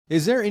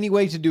Is there any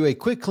way to do a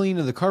quick clean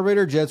of the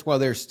carburetor jets while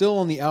they're still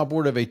on the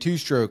outboard of a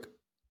two-stroke?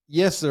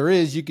 Yes, there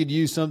is. You could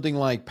use something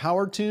like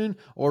Power Tune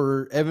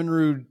or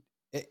Evinrude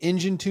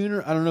engine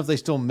tuner. I don't know if they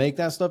still make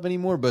that stuff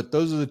anymore, but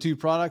those are the two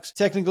products.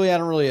 Technically, I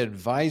don't really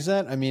advise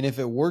that. I mean, if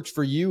it works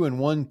for you in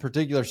one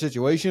particular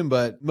situation,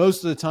 but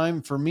most of the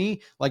time for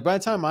me, like by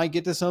the time I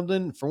get to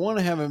something, for one,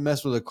 I haven't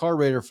messed with a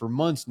carburetor for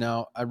months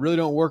now. I really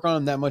don't work on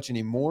them that much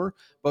anymore.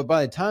 But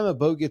by the time a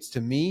boat gets to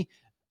me,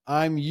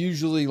 I'm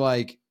usually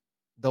like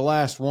the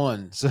last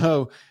one.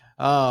 So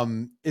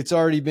it's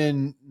already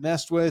been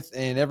messed with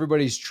and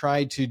everybody's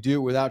tried to do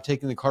it without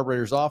taking the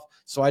carburetors off.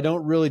 So I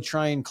don't really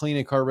try and clean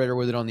a carburetor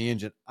with it on the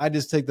engine. I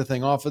just take the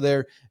thing off of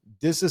there,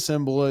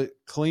 disassemble it,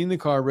 clean the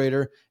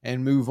carburetor,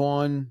 and move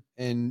on.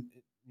 And,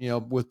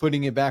 with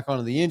putting it back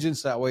onto the engine,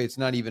 so that way it's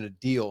not even a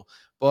deal.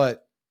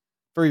 But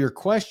for your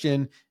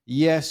question,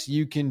 yes,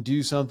 you can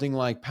do something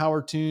like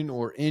Power Tune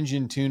or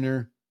Engine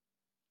Tuner,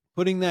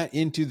 putting that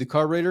into the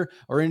carburetor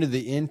or into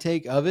the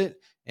intake of it,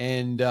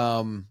 and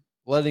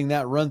letting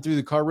that run through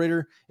the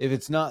carburetor. If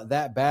it's not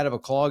that bad of a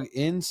clog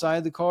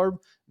inside the carb,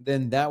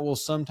 then that will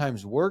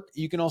sometimes work.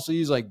 You can also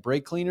use like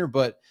brake cleaner,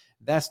 but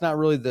that's not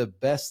really the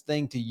best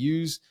thing to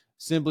use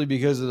simply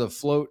because of the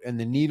float and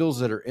the needles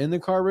that are in the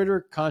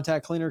carburetor.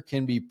 Contact cleaner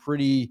can be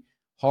pretty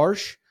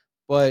harsh,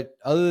 but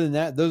other than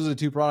that, those are the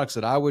two products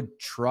that I would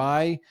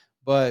try.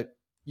 But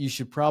you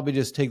should probably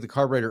just take the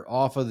carburetor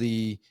off of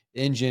the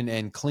engine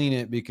and clean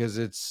it, because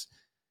it's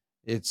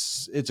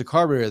a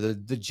carburetor.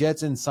 The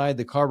jets inside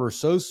the carb are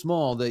so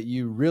small that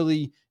you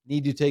really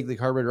need to take the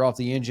carburetor off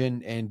the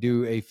engine and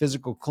do a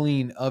physical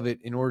clean of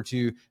it in order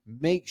to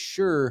make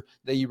sure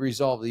that you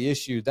resolve the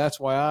issue. That's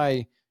why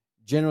I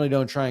generally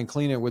don't try and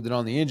clean it with it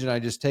on the engine. I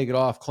just take it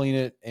off, clean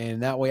it,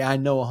 and that way I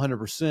know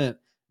 100%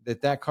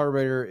 that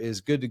carburetor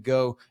is good to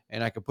go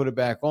and I can put it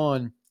back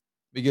on.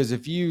 Because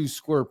if you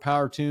squirt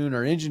Power Tune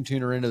or Engine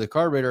Tuner into the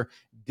carburetor,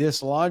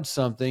 dislodge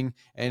something,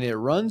 and it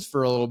runs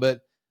for a little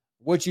bit,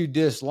 what you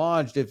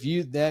dislodged,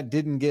 if that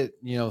didn't get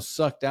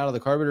sucked out of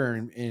the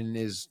carburetor and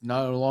is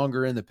no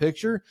longer in the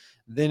picture,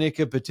 then it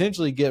could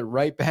potentially get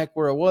right back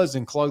where it was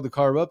and clog the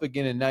carb up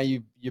again, and now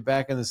you're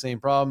back in the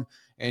same problem,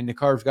 and the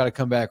carb's got to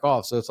come back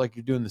off. So it's like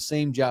you're doing the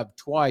same job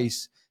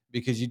twice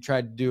because you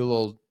tried to do a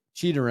little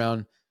cheat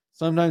around.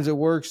 Sometimes it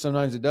works,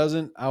 sometimes it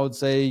doesn't. I would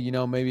say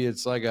maybe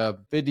it's like a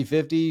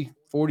 50-50,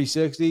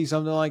 40-60,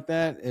 something like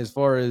that, as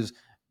far as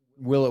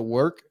will it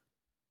work.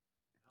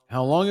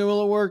 How long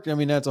will it work? I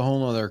mean, that's a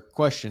whole other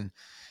question.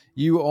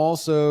 You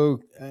also,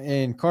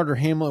 and Carter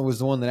Hamlet was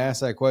the one that asked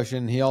that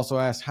question. He also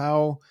asked,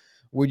 how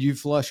would you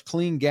flush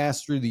clean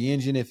gas through the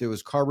engine if it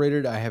was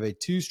carbureted? I have a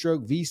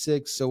two-stroke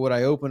V6, so would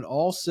I open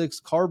all 6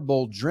 carb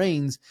bowl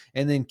drains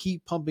and then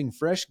keep pumping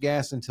fresh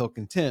gas until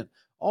content?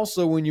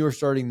 Also, when you were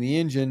starting the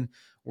engine,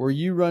 were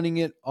you running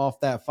it off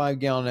that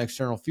 5-gallon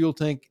external fuel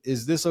tank?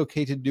 Is this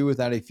okay to do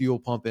without a fuel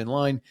pump in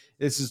line?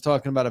 This is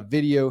talking about a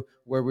video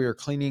where we are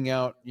cleaning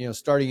out,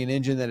 starting an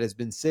engine that has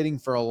been sitting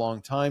for a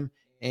long time.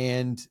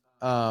 And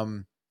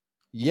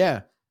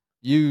yeah,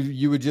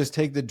 you would just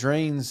take the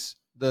drains,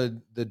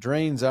 the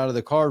drains out of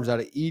the carbs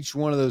out of each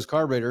one of those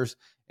carburetors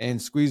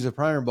and squeeze the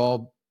primer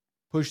bulb,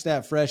 push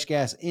that fresh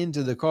gas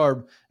into the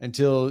carb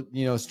until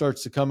it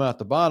starts to come out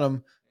the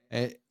bottom,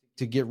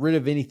 to get rid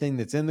of anything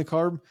that's in the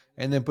carb,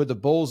 and then put the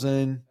bowls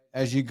in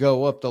as you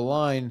go up the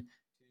line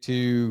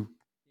to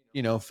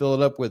fill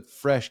it up with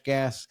fresh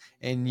gas.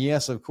 And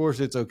yes, of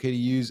course, it's okay to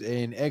use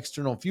an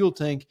external fuel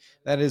tank.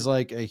 That is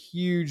like a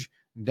huge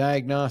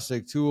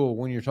diagnostic tool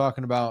when you're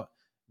talking about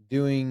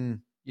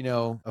doing,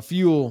 a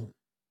fuel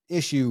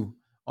issue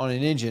on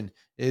an engine,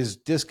 is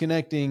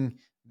disconnecting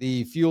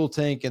the fuel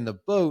tank and the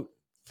boat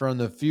from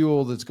the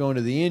fuel that's going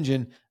to the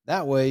engine.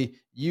 That way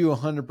you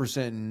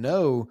 100%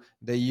 know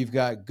that you've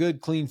got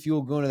good, clean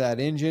fuel going to that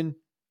engine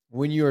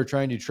when you are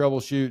trying to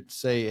troubleshoot,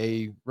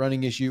 say, a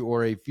running issue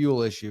or a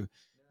fuel issue.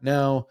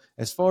 Now,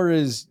 as far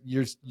as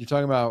you're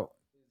talking about,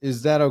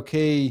 is that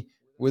okay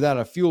without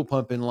a fuel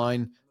pump in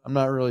line? I'm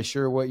not really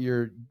sure what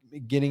you're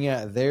getting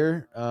at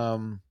there.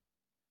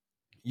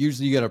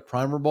 Usually you got a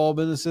primer bulb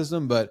in the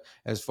system, but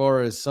as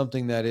far as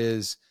something that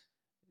is,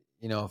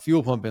 a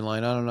fuel pump in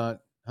line, I'm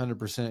not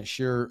 100%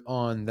 sure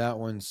on that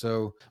one.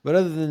 So, but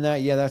other than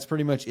that, yeah, that's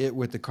pretty much it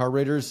with the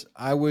carburetors.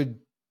 I would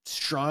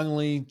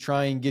strongly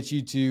try and get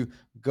you to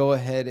go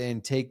ahead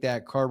and take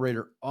that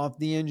carburetor off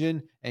the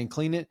engine and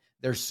clean it.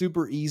 They're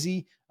super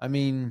easy. I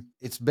mean,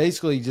 it's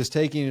basically just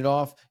taking it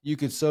off. You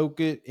could soak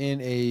it in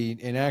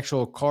an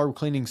actual carb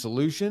cleaning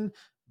solution,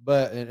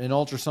 but an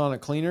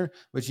ultrasonic cleaner,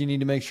 but you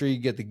need to make sure you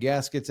get the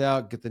gaskets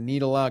out, get the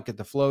needle out, get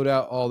the float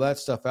out, all that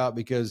stuff out,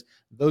 because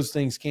those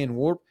things can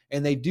warp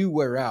and they do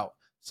wear out.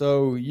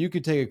 So you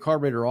could take a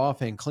carburetor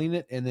off and clean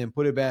it and then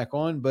put it back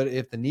on. But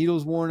if the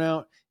needle's worn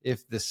out,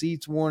 if the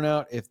seat's worn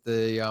out, if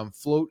the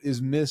float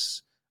is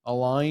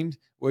misaligned,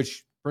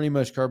 which pretty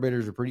much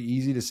carburetors are pretty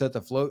easy to set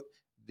the float.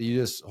 You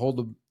just hold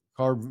the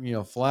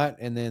carb, flat,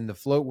 and then the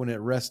float, when it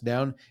rests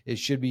down, it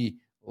should be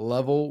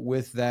level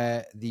with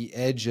the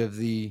edge of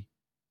the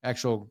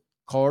actual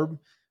carb.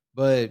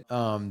 But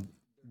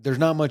there's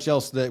not much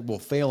else that will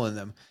fail in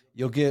them.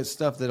 you'll get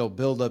stuff that'll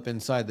build up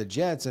inside the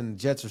jets, and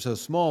jets are so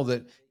small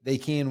that they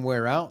can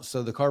wear out.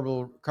 So the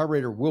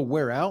carburetor will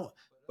wear out.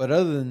 But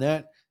other than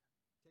that,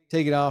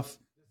 take it off,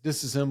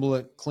 disassemble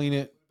it, clean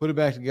it, put it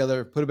back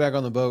together, put it back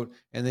on the boat,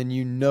 and then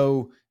you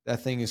know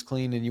that thing is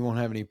clean and you won't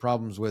have any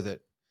problems with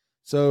it.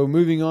 So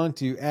moving on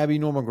to Abbey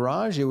Normal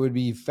Garage, it would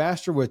be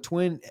faster with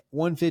twin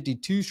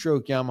 152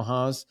 stroke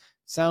Yamahas,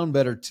 sound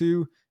better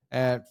too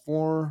at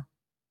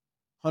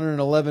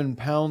 411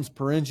 pounds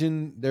per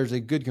engine. There's a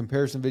good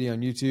comparison video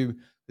on YouTube.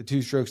 The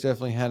two strokes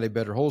definitely had a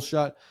better hole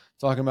shot.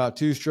 Talking about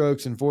two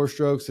strokes and four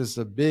strokes, this is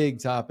a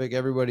big topic.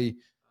 Everybody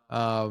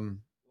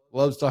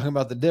loves talking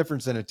about the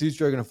difference in a two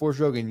stroke and a four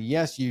stroke. And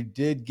yes, you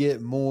did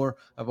get more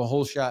of a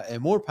hole shot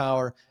and more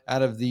power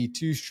out of the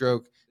two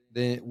stroke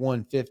than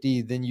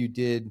 150 than you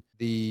did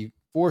the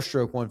four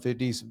stroke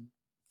 150s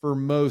for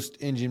most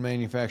engine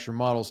manufacturer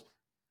models.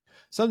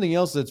 Something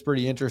else that's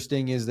pretty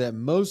interesting is that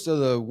most of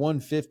the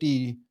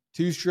 150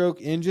 two-stroke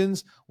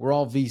engines were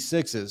all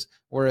V6s,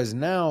 whereas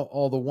now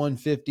all the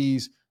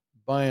 150s,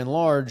 by and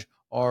large,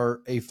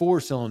 are a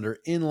four-cylinder,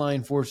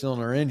 inline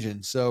four-cylinder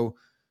engine. So,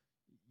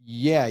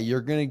 yeah, you're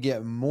going to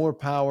get more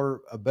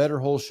power, a better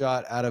hole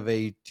shot out of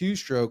a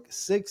two-stroke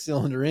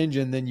six-cylinder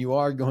engine than you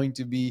are going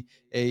to be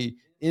a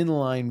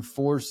inline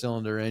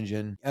four-cylinder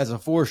engine as a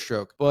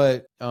four-stroke.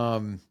 But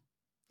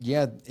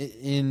yeah,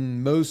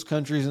 in most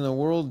countries in the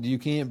world, you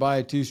can't buy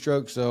a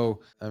two-stroke.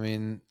 So, I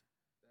mean,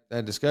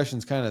 that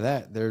discussion's kind of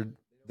that.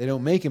 They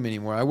don't make them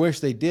anymore. I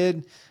wish they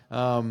did,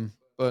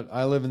 but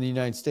I live in the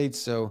United States,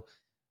 so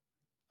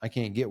I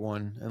can't get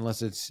one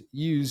unless it's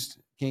used.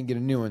 Can't get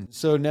a new one.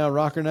 So now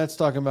Rocker Nuts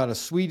talking about a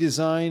sweet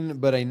design,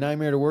 but a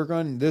nightmare to work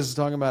on. This is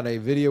talking about a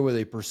video with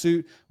a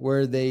Pursuit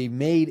where they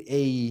made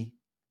a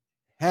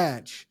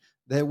hatch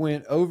that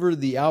went over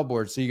the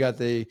outboard. So you got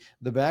the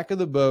back of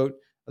the boat.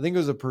 I think it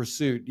was a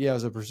Pursuit. Yeah, it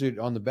was a Pursuit.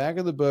 On the back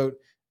of the boat,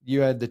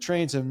 you had the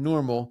transom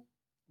normal,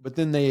 but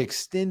then they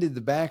extended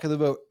the back of the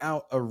boat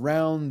out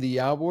around the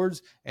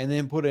outboards and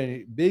then put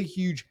a big,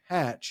 huge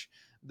hatch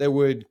that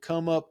would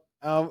come up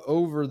out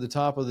over the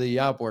top of the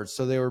outboards.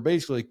 So they were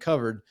basically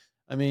covered.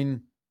 I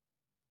mean,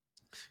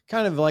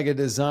 kind of like a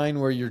design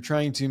where you're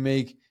trying to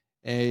make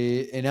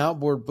an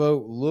outboard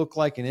boat look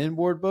like an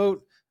inboard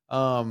boat.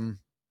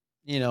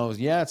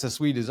 Yeah, it's a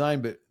sweet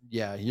design, but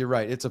yeah, you're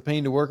right. It's a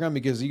pain to work on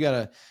because you got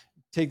to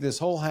take this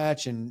whole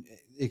hatch and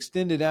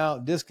extend it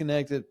out,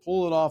 disconnect it,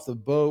 pull it off the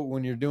boat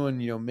when you're doing,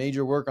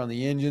 major work on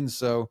the engine.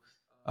 So,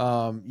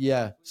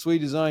 yeah, sweet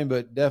design,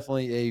 but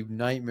definitely a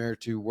nightmare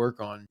to work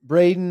on.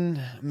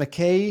 Braden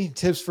McKay,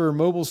 tips for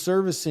mobile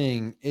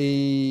servicing.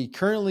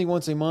 Currently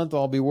once a month,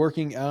 I'll be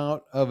working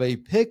out of a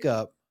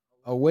pickup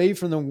away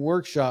from the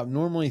workshop,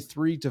 normally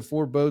 3 to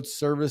 4 boats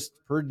serviced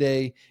per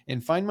day,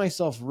 and find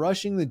myself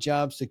rushing the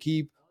jobs to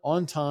keep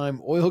on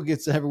time. Oil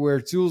gets everywhere,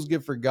 tools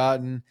get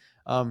forgotten.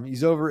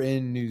 He's over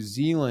in New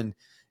Zealand.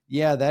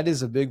 Yeah, that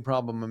is a big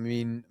problem. I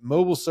mean,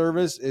 mobile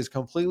service is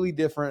completely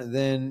different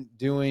than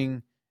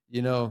doing,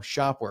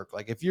 shop work.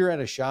 Like if you're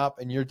at a shop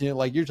and you're doing,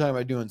 like you're talking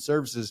about doing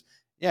services,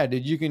 yeah,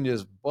 dude, you can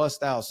just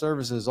bust out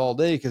services all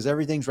day because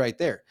everything's right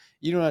there.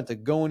 You don't have to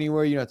go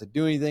anywhere. You don't have to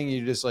do anything.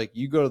 You just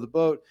you go to the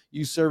boat,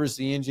 you service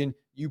the engine,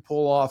 you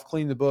pull off,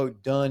 clean the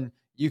boat, done.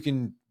 You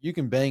can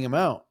bang them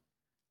out.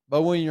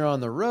 But when you're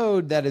on the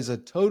road, that is a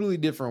totally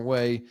different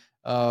way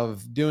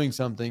of doing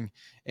something.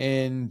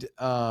 And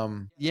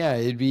yeah,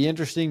 it'd be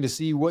interesting to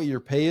see what your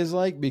pay is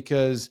like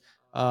because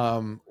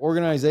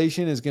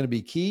organization is going to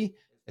be key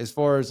as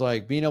far as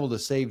being able to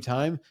save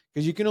time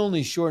because you can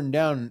only shorten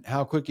down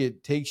how quick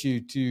it takes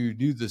you to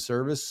do the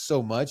service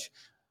so much.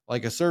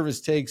 Like a service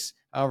takes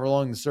however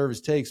long the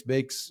service takes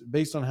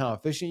based on how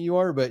efficient you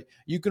are, but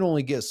you can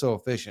only get so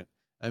efficient.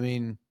 I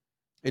mean,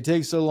 it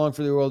takes so long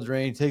for the oil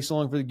drain, it takes so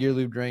long for the gear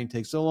lube drain, it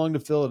takes so long to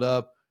fill it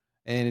up,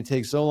 and it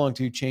takes so long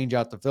to change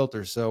out the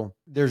filter. So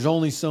there's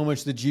only so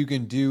much that you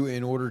can do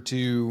in order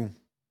to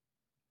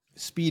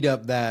speed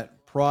up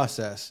that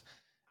process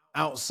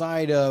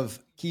outside of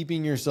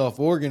keeping yourself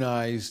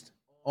organized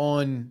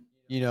on,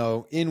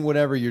 in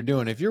whatever you're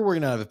doing. If you're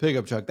working out of a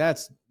pickup truck,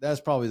 that's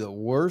probably the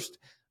worst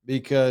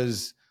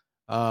because,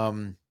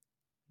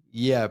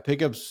 yeah,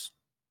 pickups,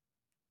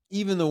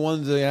 even the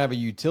ones that have a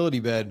utility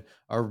bed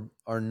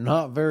are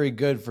not very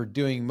good for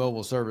doing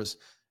mobile service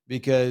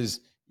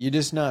because you're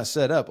just not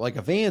set up. Like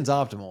a van's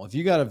optimal. If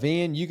you got a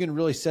van, you can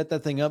really set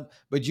that thing up,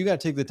 but you got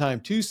to take the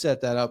time to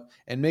set that up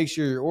and make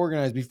sure you're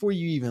organized before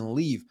you even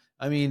leave.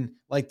 I mean,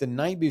 like the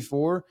night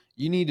before,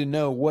 you need to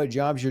know what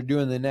jobs you're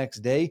doing the next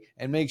day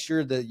and make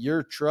sure that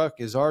your truck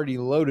is already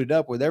loaded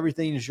up with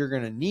everything that you're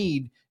going to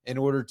need in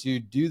order to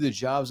do the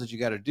jobs that you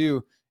got to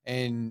do.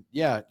 And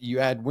yeah, you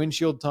add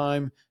windshield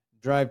time,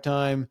 drive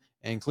time,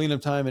 and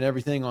cleanup time and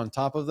everything on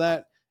top of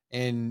that.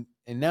 And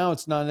now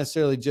it's not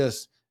necessarily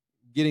just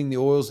getting the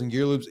oils and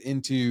gear lubes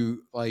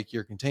into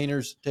your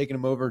containers, taking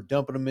them over,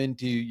 dumping them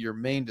into your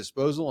main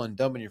disposal and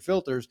dumping your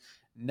filters.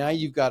 Now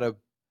you've got to,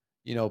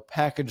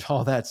 package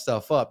all that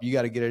stuff up. You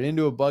got to get it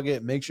into a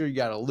bucket, make sure you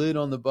got a lid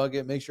on the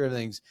bucket, make sure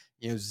everything's,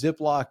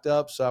 zip locked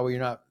up so you're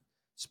not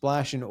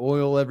splashing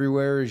oil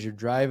everywhere as you're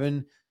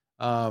driving.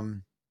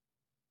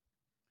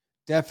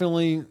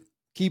 definitely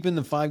keeping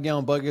the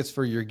 5-gallon buckets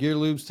for your gear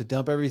loops to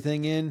dump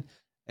everything in,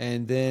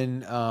 and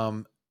then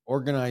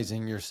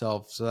organizing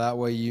yourself so that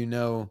way you're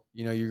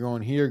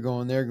going here,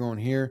 going there, going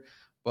here.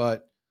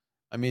 But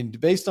I mean,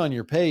 based on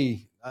your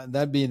pay,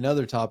 that'd be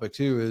another topic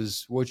too,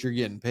 is what you're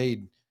getting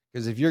paid.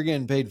 Because if you're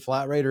getting paid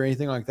flat rate or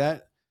anything like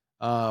that,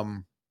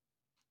 um,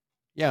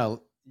 yeah,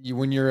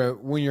 when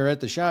you're at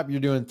the shop, you're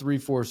doing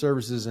 3-4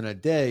 services in a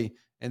day,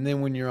 and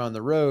then when you're on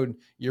the road,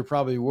 you're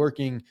probably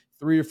working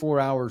 3 to 4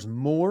 hours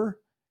more,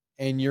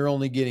 and you're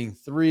only getting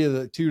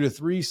 2 to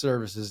 3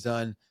 services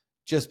done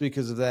just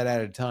because of that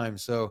added time.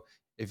 So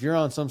if you're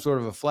on some sort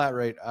of a flat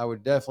rate, I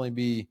would definitely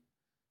be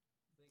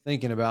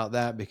thinking about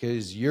that,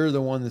 because you're the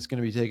one that's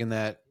going to be taking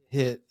that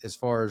hit as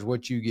far as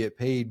what you get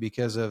paid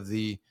because of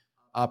the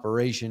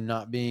operation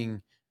not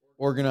being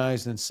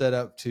organized and set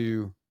up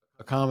to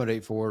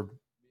accommodate for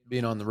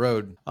being on the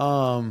road.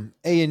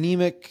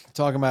 Anemic,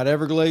 talking about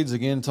Everglades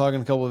again,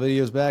 talking a couple of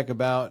videos back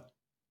about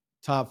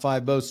top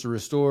 5 boats to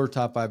restore,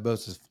 top 5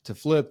 boats to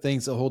flip,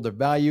 things that hold their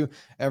value.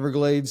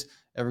 Everglades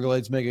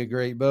make a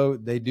great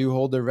boat. They do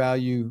hold their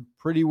value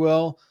pretty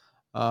well.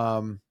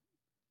 I'm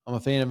a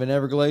fan of an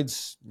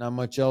Everglades. Not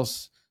much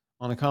else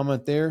on a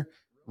comment there.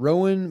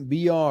 Rowan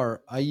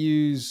BR, I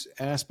use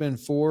Aspen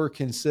 4,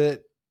 can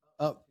sit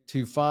up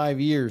to 5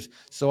 years.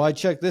 So I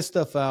checked this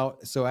stuff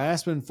out. So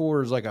Aspen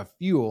 4 is like a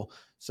fuel.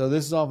 So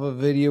this is off of a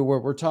video where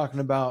we're talking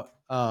about,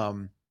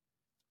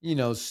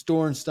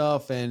 storing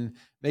stuff and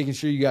making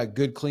sure you got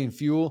good, clean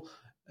fuel.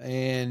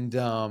 And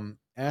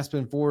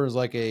Aspen 4 is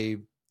like a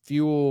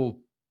fuel,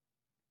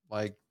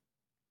 like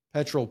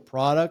petrol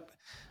product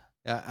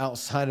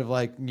outside of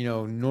like,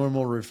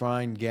 normal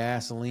refined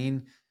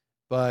gasoline.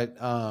 But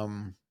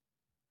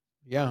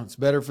yeah, it's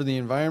better for the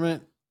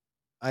environment.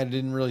 I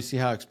didn't really see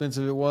how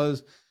expensive it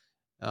was.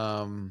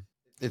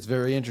 It's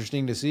very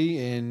interesting to see.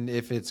 And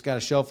if it's got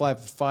a shelf life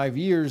of 5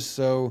 years,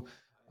 so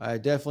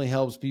it definitely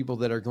helps people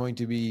that are going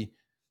to be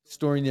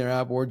storing their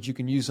outboards. You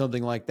can use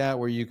something like that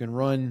where you can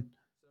run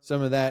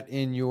some of that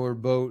in your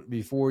boat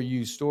before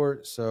you store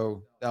it.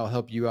 So that'll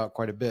help you out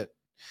quite a bit.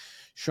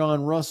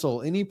 Sean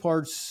Russell, any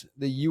parts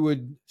that you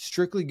would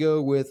strictly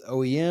go with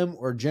OEM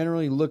or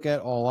generally look at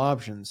all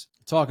options?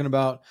 Talking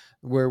about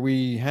where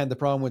we had the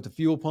problem with the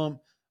fuel pump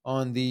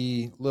on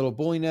the little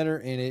bully netter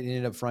and it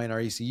ended up frying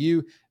our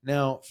ECU.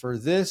 Now for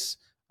this,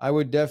 I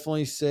would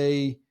definitely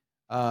say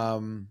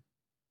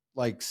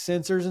like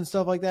sensors and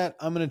stuff like that,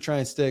 I'm going to try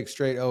and stick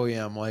straight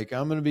OEM. Like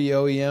I'm going to be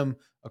OEM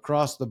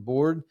across the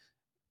board.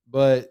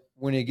 But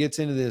when it gets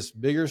into this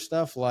bigger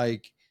stuff,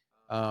 like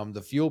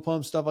the fuel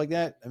pump stuff like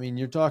that, I mean,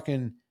 you're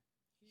talking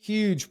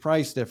huge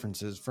price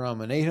differences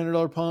from an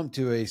 $800 pump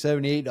to a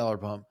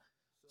 $78 pump.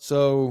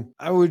 So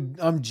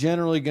I'm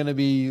generally going to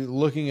be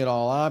looking at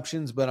all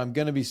options, but I'm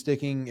going to be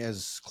sticking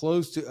as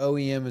close to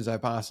OEM as I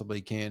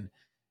possibly can.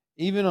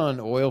 Even on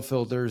oil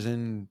filters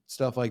and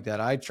stuff like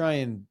that, I try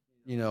and,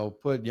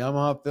 put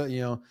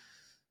Yamaha,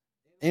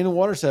 and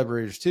water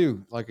separators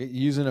too, like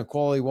using a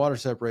quality water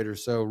separator.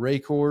 So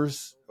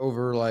Raycors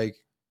over like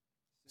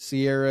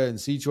Sierra and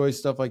Sea Choice,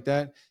 stuff like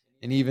that.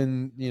 And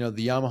even,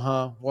 the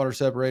Yamaha water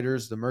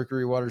separators, the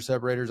Mercury water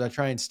separators, I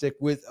try and stick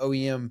with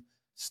OEM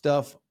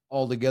stuff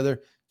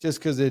altogether just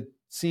because it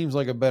seems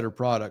like a better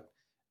product.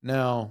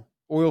 Now,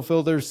 oil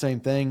filters, same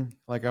thing.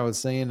 Like I was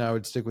saying, I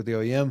would stick with the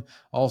OEM.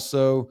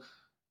 Also,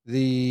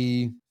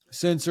 the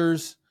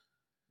sensors.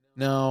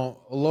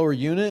 Now, a lower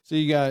unit. So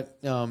you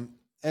got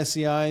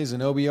SCIs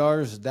and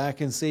OBRs. That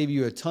can save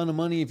you a ton of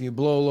money if you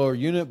blow a lower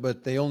unit,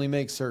 but they only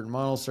make certain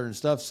models, certain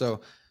stuff.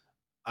 So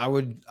I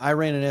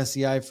ran an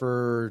SCI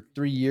for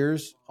 3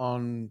 years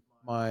on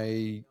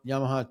my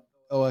Yamaha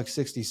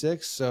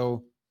OX66.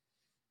 So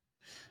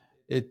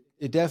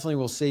it definitely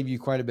will save you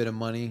quite a bit of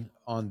money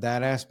on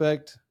that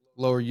aspect,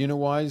 lower unit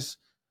wise.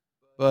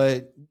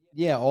 But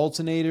yeah,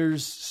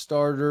 alternators,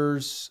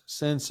 starters,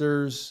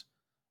 sensors,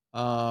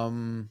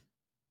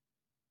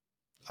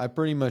 I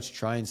pretty much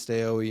try and stay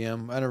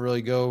OEM. I don't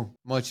really go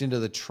much into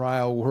the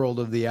trial world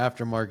of the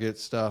aftermarket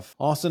stuff.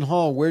 Austin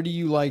Hall, where do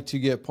you like to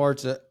get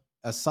parts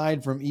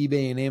aside from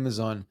eBay and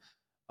Amazon?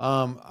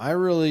 I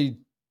really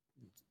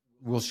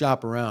will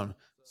shop around.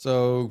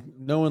 So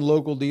knowing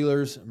local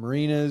dealers,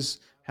 marinas,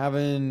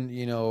 having,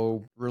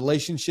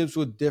 relationships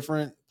with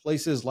different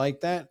places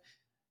like that,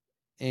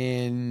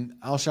 and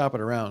I'll shop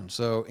it around.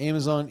 So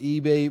Amazon,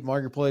 eBay,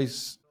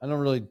 Marketplace, I don't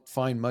really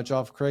find much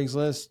off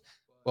Craigslist,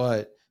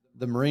 but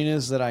the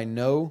marinas that I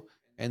know,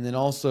 and then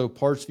also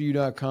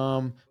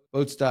partsview.com,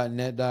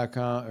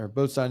 boats.net.com or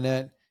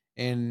boats.net,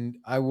 and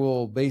I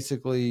will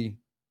basically,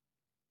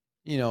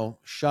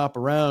 shop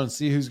around and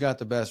see who's got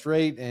the best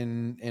rate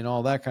and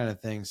all that kind of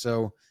thing.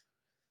 So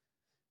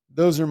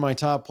those are my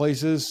top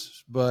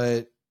places,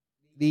 but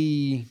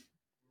the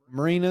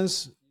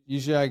marinas,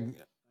 usually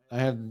I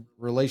have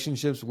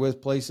relationships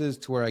with places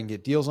to where I can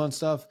get deals on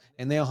stuff,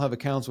 and they all have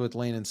accounts with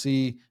Land and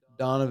Sea,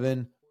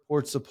 Donovan,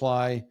 Port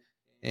Supply,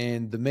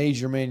 and the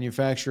major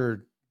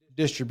manufacturer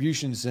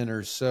distribution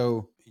centers.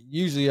 So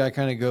usually I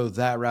kind of go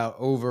that route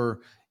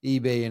over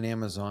eBay and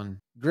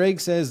Amazon.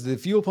 Greg says the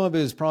fuel pump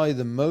is probably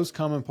the most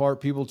common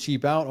part people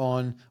cheap out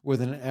on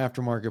with an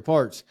aftermarket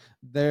parts.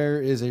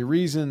 There is a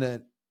reason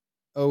that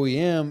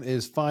OEM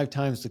is 5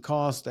 times the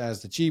cost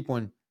as the cheap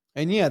one.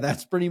 And yeah,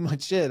 that's pretty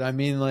much it. I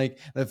mean, like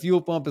the fuel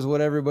pump is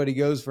what everybody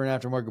goes for an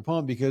aftermarket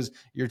pump because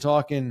you're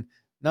talking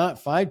not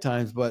 5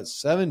 times, but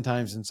 7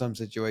 times in some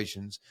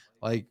situations.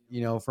 Like,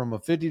 from a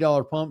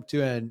 $50 pump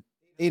to an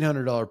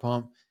 $800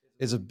 pump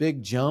is a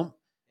big jump.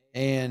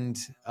 And,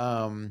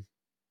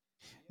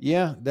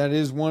 yeah, that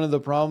is one of the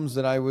problems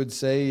that I would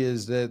say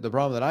is that the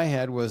problem that I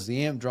had was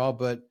the amp draw,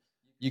 but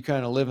you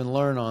kind of live and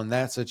learn on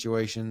that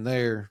situation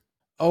there.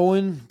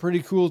 Owen,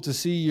 pretty cool to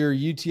see your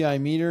UTI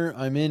meter.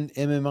 I'm in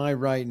MMI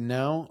right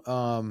now.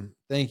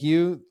 Thank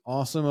you.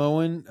 Awesome,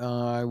 Owen.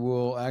 I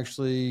will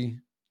actually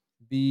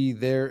be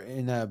there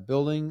in that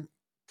building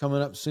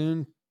coming up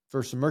soon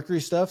for some Mercury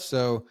stuff.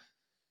 So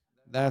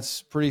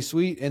that's pretty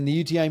sweet. And the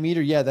UTI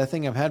meter, yeah, that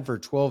thing I've had for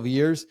 12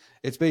 years.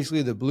 It's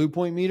basically the Blue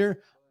Point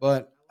meter,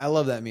 but I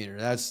love that meter.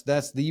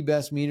 That's the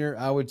best meter.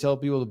 I would tell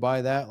people to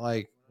buy that.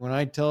 Like when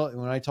I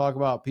talk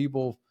about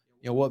people,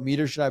 what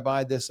meter should I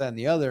buy, this, that, and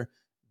the other,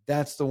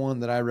 that's the one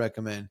that I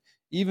recommend.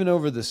 Even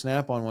over the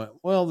Snap-on one.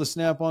 Well, the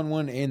Snap-on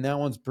one and that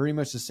one's pretty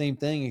much the same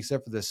thing,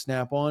 except for the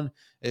Snap-on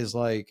is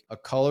like a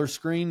color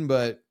screen,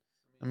 but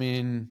I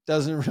mean,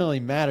 doesn't really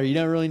matter. You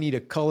don't really need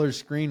a color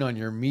screen on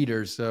your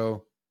meter,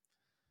 so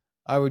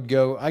I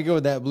go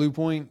with that Blue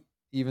Point,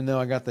 even though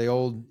I got the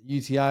old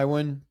UTI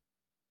one.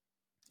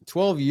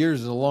 12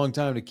 years is a long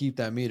time to keep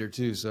that meter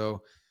too.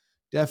 So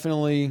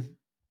definitely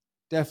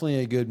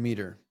a good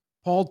meter.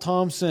 Paul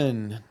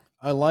Thompson,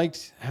 I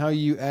liked how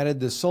you added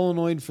the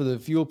solenoid for the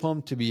fuel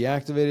pump to be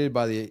activated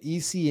by the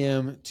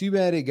ECM. Too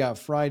bad it got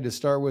fried to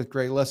start with.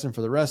 Great lesson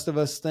for the rest of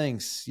us.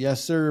 Thanks.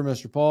 Yes, sir,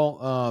 Mr.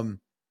 Paul.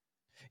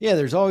 Yeah,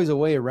 there's always a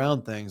way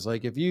around things.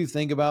 Like if you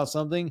think about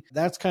something,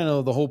 that's kind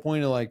of the whole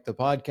point of like the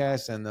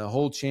podcast and the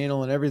whole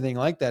channel and everything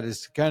like that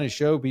is to kind of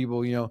show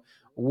people,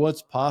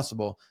 what's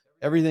possible.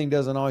 Everything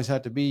doesn't always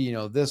have to be,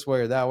 this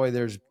way or that way.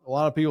 There's a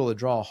lot of people that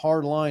draw a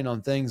hard line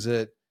on things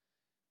that,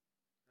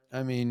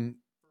 I mean,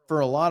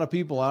 for a lot of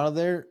people out of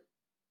there,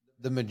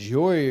 the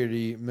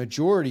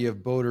majority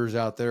of boaters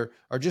out there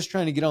are just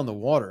trying to get on the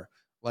water.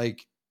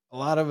 Like a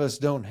lot of us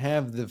don't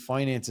have the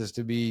finances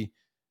to be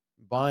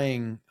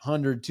buying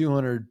 100,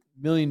 200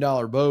 million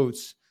dollar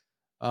boats.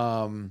 We got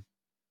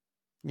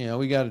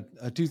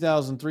a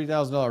 $2,000,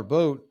 $3,000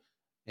 boat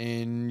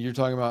and you're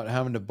talking about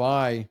having to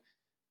buy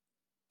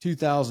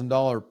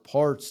 $2,000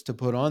 parts to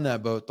put on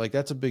that boat. Like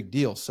that's a big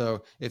deal.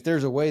 So if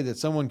there's a way that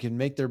someone can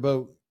make their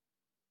boat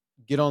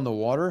get on the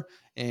water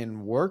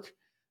and work,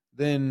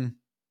 then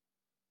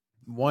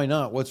why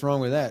not? What's wrong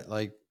with that?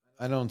 Like,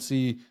 I don't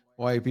see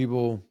why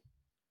people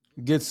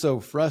get so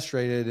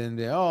frustrated and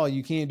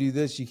you can't do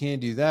this, you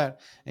can't do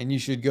that, and you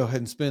should go ahead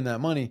and spend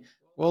that money.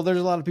 Well, there's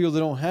a lot of people that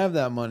don't have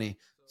that money.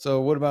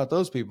 So what about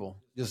those people?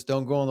 Just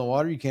don't go on the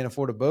water. You can't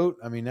afford a boat.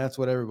 I mean, that's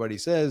what everybody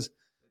says,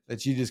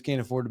 that you just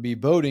can't afford to be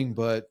boating.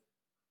 But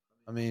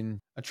I mean,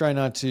 I try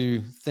not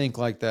to think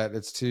like that.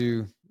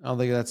 I don't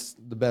think that's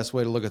the best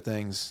way to look at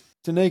things.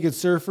 To Naked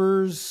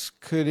Surfers,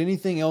 could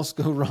anything else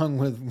go wrong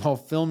while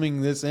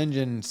filming this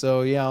engine?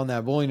 So yeah, on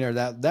that bowling air,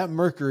 that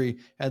Mercury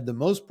had the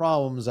most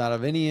problems out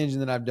of any engine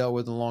that I've dealt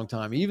with in a long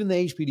time. Even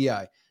the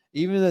HPDI,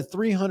 even the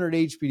 300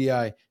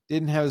 HPDI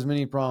didn't have as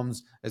many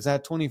problems as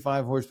that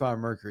 25 horsepower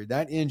Mercury.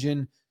 That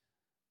engine,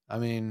 I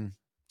mean,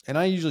 and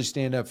I usually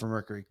stand up for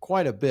Mercury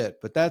quite a bit,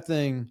 but that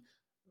thing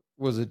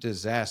was a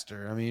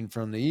disaster. I mean,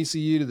 from the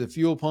ECU to the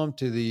fuel pump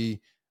to the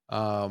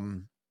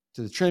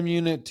trim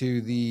unit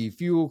to the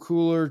fuel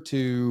cooler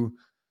to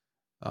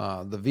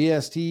the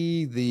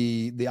VST,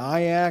 the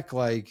IAC,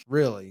 like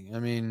really, I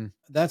mean,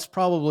 that's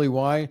probably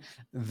why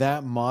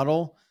that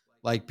model,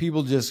 like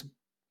people just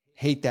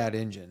hate that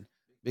engine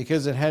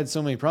because it had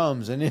so many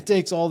problems and it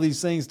takes all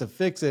these things to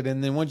fix it.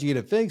 And then once you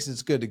get it fixed,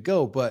 it's good to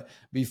go. But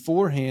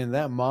beforehand,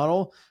 that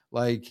model,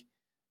 like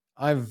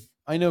I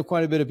know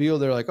quite a bit of people.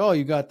 They're like, oh,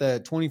 you got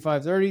that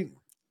 2530,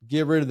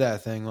 get rid of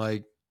that thing.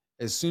 Like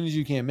as soon as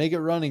you can, make it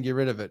run and get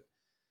rid of it.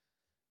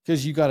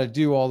 Because you got to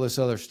do all this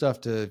other stuff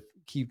to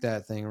keep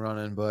that thing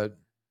running. But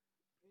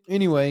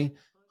anyway,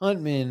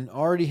 Huntman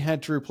already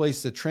had to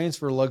replace the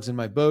transfer lugs in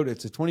my boat.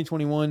 It's a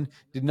 2021,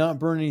 did not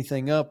burn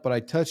anything up, but I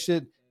touched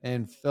it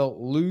and felt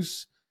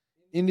loose.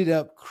 Ended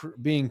up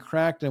being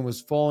cracked and was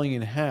falling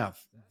in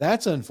half.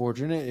 That's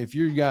unfortunate. If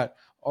you've got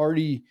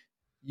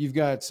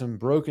some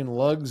broken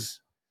lugs,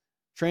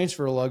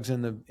 transfer lugs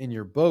in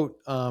your boat.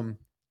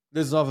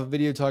 This is off a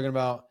video talking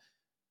about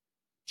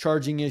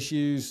charging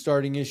issues,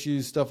 starting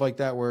issues, stuff like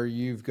that, where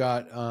you've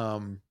got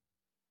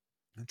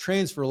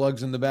transfer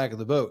lugs in the back of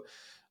the boat.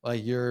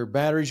 Like your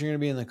batteries are going to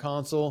be in the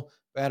console,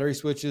 battery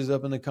switches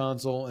up in the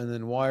console, and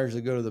then wires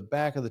that go to the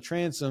back of the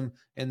transom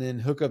and then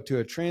hook up to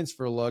a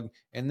transfer lug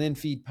and then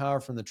feed power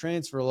from the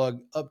transfer lug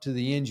up to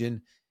the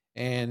engine.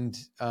 And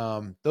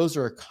those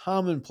are a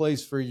common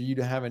place for you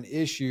to have an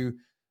issue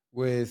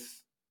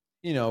with,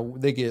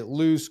 they get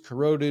loose,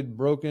 corroded,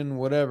 broken,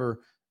 whatever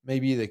may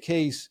be the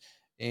case.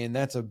 And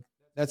that's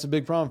a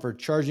big problem for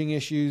charging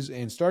issues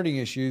and starting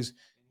issues.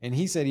 and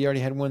he said he already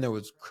had one that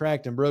was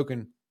cracked and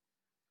broken.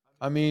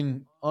 I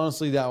mean,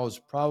 honestly, that was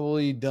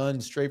probably done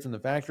straight from the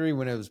factory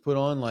when it was put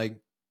on. Like,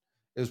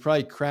 it was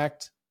probably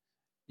cracked,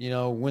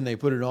 when they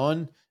put it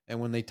on, and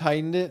when they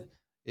tightened it,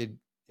 it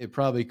it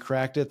probably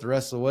cracked it the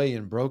rest of the way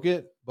and broke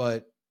it.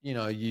 But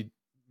you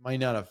might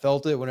not have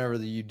felt it whenever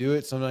you do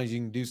it. Sometimes you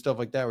can do stuff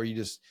like that where you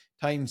just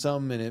tighten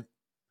something and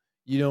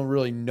you don't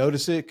really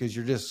notice it because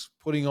you're just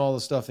putting all the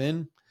stuff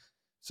in.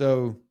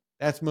 So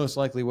that's most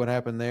likely what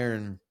happened there,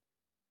 and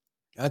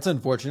that's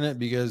unfortunate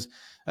because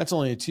that's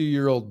only a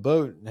 2-year-old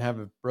boat and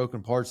have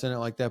broken parts in it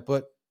like that.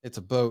 But it's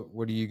a boat.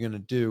 What are you going to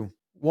do?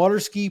 Water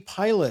ski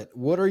pilot.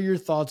 What are your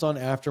thoughts on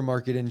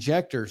aftermarket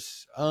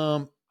injectors?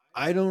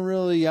 I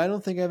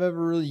don't think I've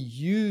ever really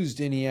used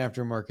any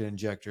aftermarket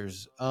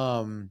injectors.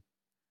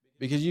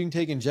 Because you can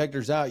take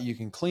injectors out, you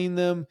can clean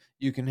them,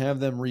 you can have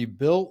them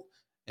rebuilt,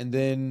 and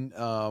then,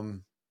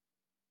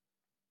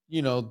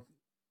 you know,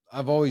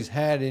 I've always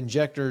had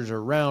injectors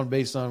around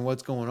based on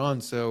what's going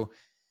on. So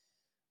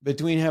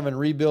between having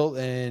rebuilt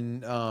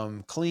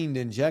and cleaned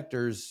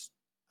injectors,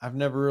 I've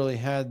never really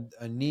had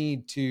a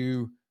need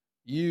to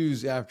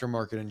use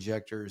aftermarket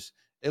injectors,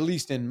 at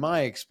least in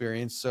my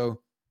experience.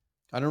 So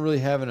I don't really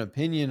have an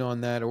opinion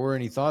on that or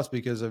any thoughts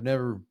because I've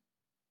never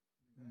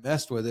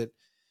messed with it.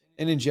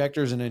 An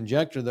injector is an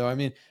injector, though. I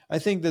mean, I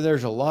think that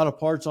there's a lot of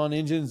parts on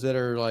engines that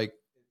are like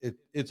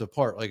it's a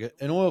part. Like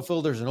an oil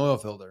filter is an oil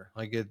filter.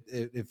 Like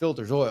it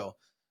filters oil.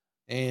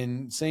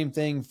 And same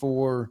thing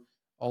for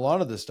a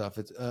lot of this stuff.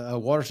 It's a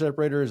water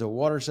separator is a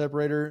water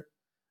separator.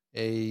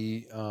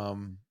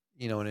 An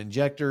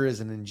injector is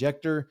an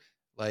injector.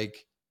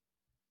 Like,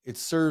 it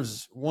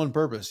serves one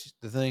purpose.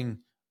 The thing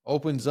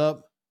opens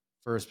up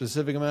for a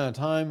specific amount of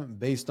time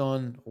based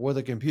on what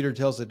the computer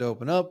tells it to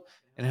open up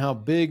and how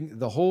big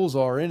the holes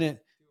are in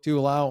it to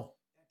allow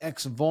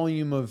X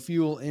volume of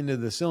fuel into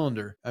the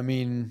cylinder. I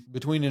mean,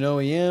 between an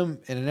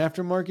OEM and an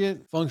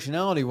aftermarket,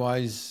 functionality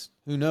wise,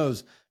 who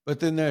knows? But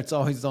then it's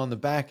always on the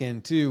back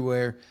end too,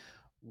 where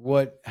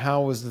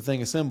how was the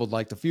thing assembled?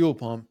 Like the fuel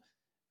pump,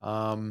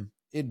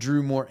 it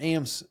drew more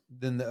amps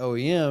than the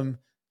OEM.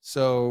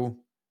 So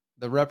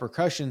the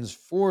repercussions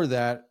for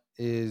that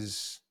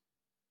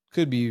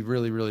could be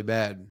really, really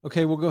bad.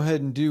 Okay, we'll go ahead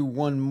and do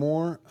one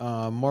more.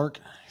 Mark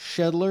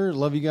Shedler,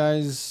 love you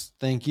guys.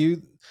 Thank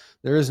you.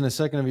 There isn't a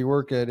second of your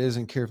work that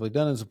isn't carefully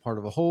done as a part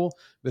of a whole.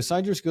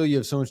 Besides your skill, you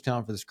have so much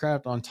talent for this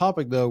craft. On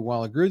topic, though,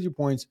 while I agree with your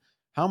points,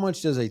 how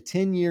much does a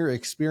 10-year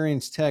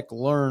experienced tech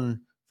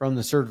learn from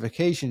the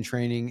certification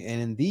training?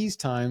 And in these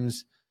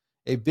times,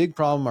 a big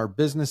problem are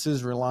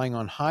businesses relying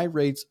on high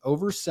rates,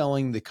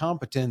 overselling the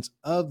competence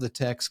of the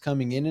techs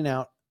coming in and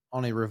out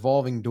on a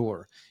revolving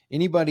door.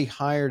 Anybody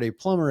hired a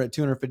plumber at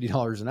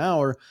 $250 an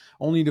hour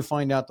only to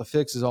find out the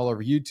fix is all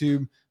over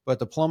YouTube, but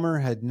the plumber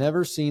had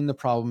never seen the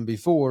problem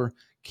before.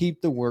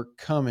 Keep the work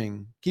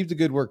coming. Keep the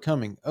good work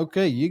coming.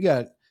 Okay, you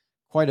got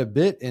quite a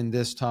bit in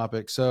this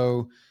topic.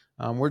 So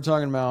we're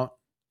talking about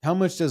how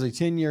much does a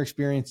 10-year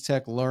experienced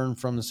tech learn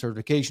from the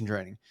certification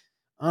training?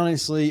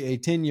 Honestly, a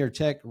 10-year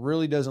tech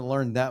really doesn't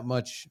learn that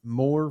much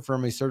more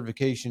from a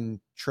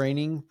certification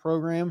training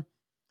program,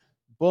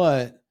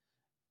 but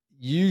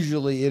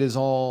usually it is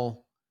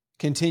all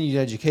continued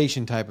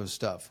education type of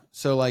stuff.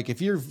 So like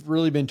if you've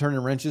really been turning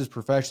wrenches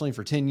professionally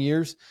for 10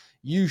 years,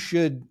 you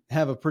should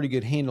have a pretty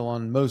good handle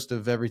on most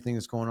of everything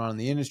that's going on in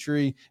the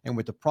industry and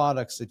with the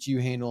products that you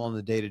handle on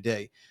the day to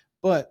day.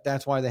 But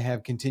that's why they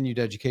have continued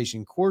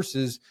education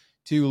courses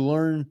to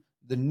learn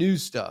the new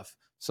stuff.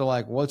 So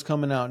like what's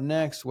coming out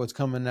next, what's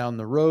coming down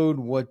the road,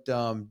 what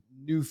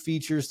new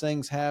features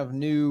things have,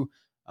 new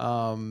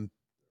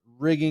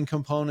rigging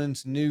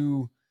components,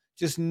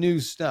 just new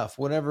stuff,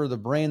 whatever the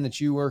brand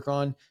that you work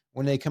on.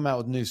 When they come out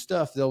with new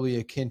stuff, there'll be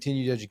a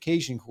continued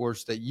education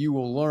course that you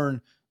will learn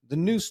the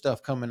new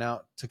stuff coming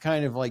out to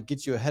kind of like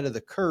get you ahead of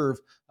the curve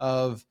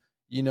of,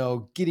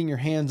 getting your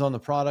hands on the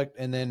product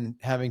and then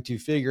having to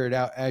figure it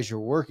out as you're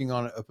working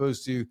on it,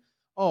 opposed to,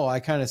 oh, I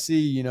kind of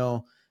see,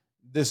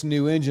 this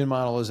new engine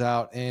model is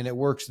out and it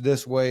works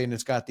this way and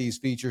it's got these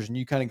features, and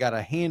you kind of got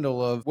a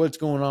handle of what's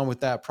going on with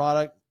that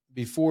product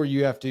before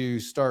you have to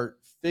start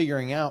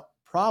figuring out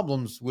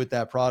problems with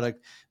that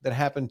product that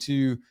happen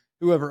to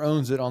whoever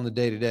owns it on the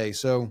day to day.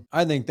 So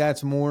I think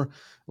that's more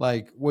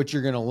like what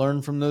you're going to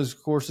learn from those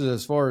courses.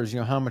 As far as,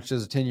 how much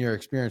does a 10-year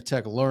experience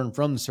tech learn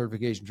from the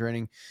certification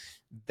training?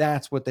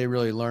 That's what they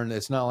really learn.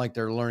 It's not like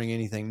they're learning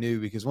anything new,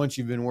 because once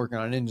you've been working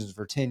on engines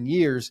for 10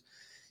 years,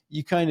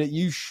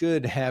 you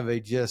should have a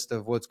gist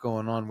of what's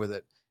going on with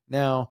it.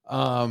 Now,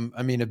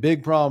 a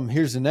big problem,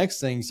 here's the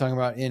next thing he's talking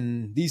about.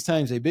 In these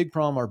times, a big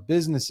problem are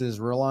businesses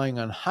relying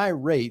on high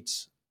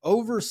rates,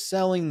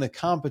 overselling the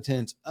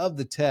competence of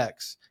the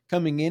techs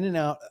coming in and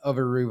out of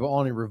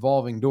on a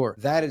revolving door.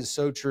 That is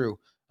so true.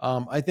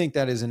 I think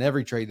that is in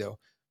every trade, though.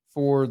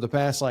 For the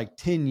past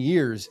 10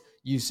 years,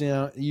 you've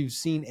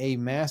seen a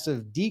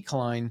massive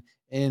decline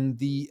in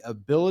the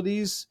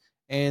abilities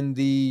and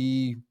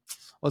the,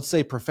 let's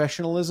say,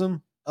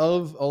 professionalism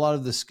of a lot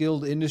of the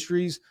skilled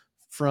industries,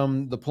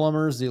 from the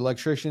plumbers, the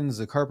electricians,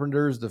 the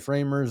carpenters, the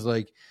framers.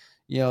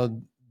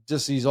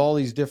 just all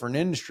these different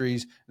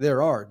industries,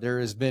 there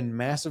has been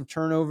massive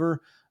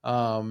turnover.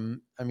 I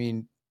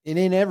mean, and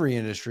in every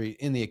industry,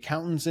 in the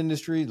accountants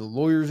industry, the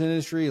lawyers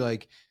industry,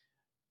 like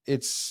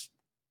it's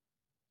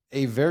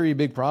a very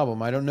big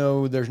problem. I don't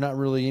know. There's not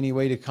really any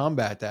way to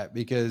combat that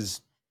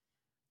because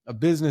a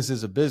business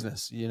is a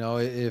business. You know,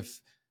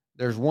 if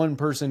there's one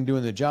person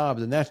doing the job,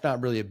 then that's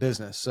not really a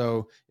business.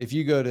 So if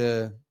you go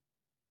to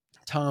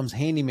Tom's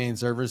handyman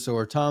service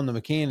or Tom the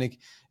mechanic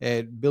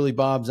at Billy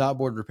Bob's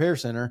outboard repair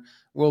center,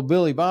 well,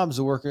 Billy Bob's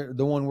the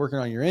one working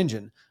on your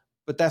engine,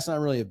 but that's not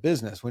really a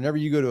business. Whenever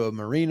you go to a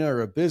marina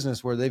or a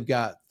business where they've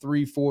got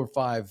 3, 4,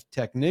 5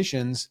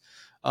 technicians,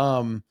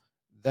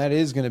 that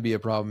is going to be a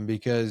problem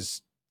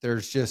because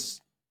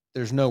there's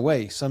no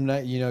way. Some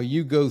night, you know,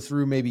 you go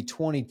through maybe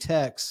 20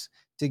 techs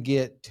to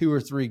get 2 or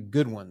 3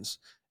 good ones.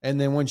 And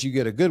then once you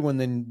get a good one,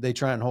 then they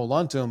try and hold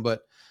on to them.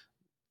 But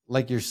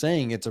like you're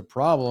saying, it's a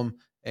problem,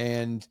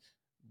 and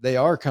they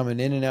are coming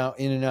in and out,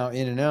 in and out,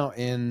 in and out,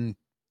 and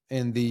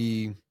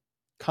the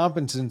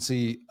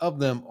competency of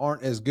them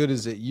aren't as good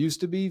as it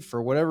used to be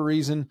for whatever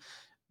reason.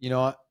 You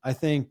know, I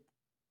think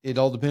it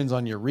all depends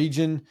on your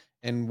region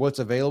and what's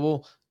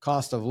available.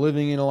 Cost of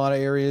living in a lot of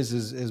areas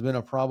has been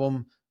a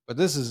problem, but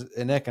this is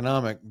an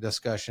economic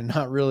discussion,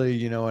 not really,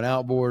 you know, an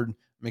outboard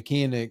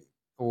mechanic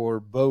or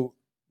boat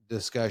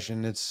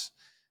discussion. That's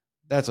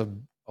a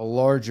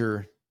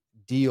larger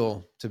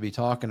deal to be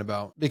talking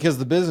about because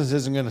the business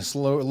isn't going to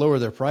lower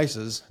their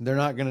prices. They're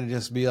not going to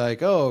just be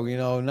like, oh, you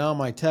know, now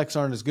my techs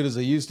aren't as good as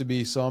they used to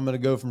be, so I'm going to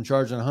go from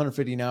charging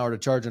 $150 an hour to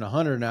charging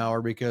 $100 an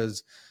hour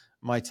because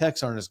my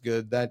techs aren't as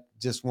good. That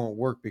just won't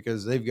work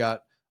because they've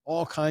got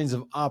all kinds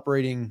of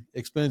operating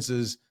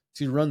expenses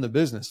to run the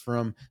business,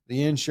 from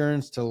the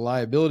insurance to the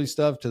liability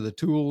stuff, to the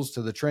tools,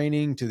 to the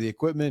training, to the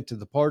equipment, to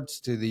the parts,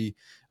 to the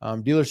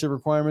dealership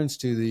requirements,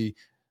 to the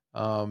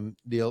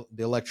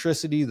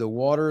electricity, the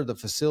water, the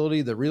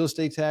facility, the real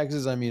estate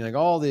taxes. I mean, like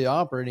all the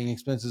operating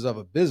expenses of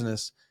a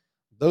business,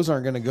 those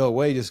aren't going to go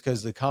away just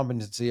because the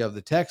competency of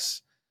the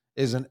techs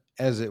isn't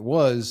as it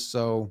was.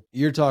 So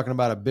you're talking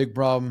about a big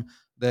problem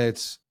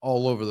that's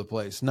all over the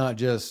place, not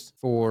just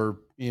for,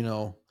 you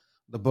know,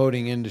 the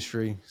boating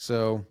industry.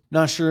 So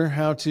not sure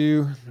how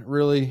to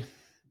really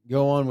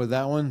go on with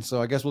that one. So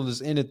I guess we'll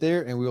just end it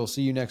there and we will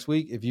see you next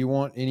week. If you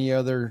want any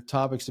other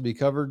topics to be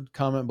covered,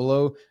 comment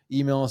below,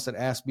 email us at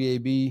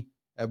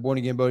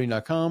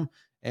askbab@bornagainboating.com,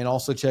 and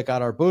also check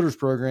out our boaters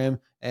program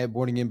at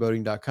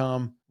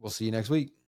bornagainboating.com. We'll see you next week.